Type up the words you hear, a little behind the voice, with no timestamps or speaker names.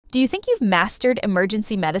Do you think you've mastered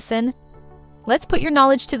emergency medicine? Let's put your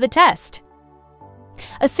knowledge to the test.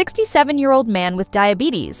 A 67-year-old man with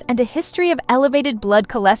diabetes and a history of elevated blood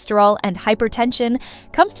cholesterol and hypertension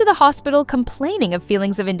comes to the hospital complaining of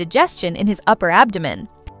feelings of indigestion in his upper abdomen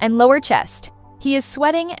and lower chest. He is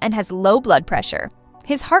sweating and has low blood pressure.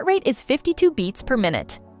 His heart rate is 52 beats per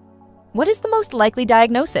minute. What is the most likely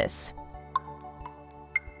diagnosis?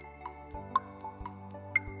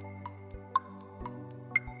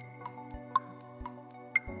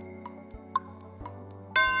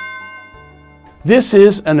 This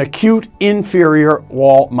is an acute inferior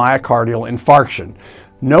wall myocardial infarction.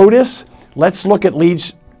 Notice, let's look at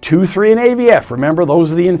leads 2, 3, and AVF. Remember,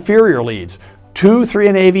 those are the inferior leads. 2, 3,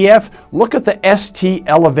 and AVF, look at the ST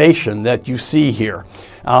elevation that you see here.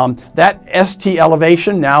 That ST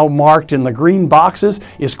elevation, now marked in the green boxes,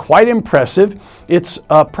 is quite impressive. It's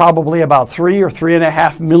probably about 3 or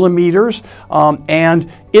 3.5 millimeters,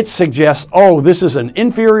 and it suggests, oh, this is an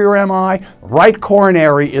inferior MI. Right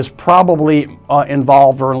coronary is probably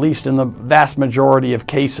involved, or at least in the vast majority of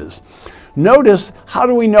cases. Notice, how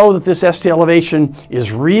do we know that this ST elevation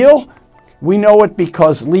is real? We know it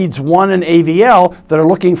because leads 1 and AVL that are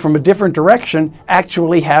looking from a different direction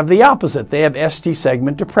actually have the opposite. They have ST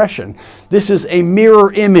segment depression. This is a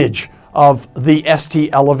mirror image of the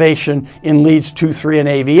ST elevation in leads 2, 3, and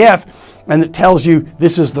AVF, and it tells you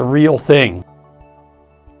this is the real thing.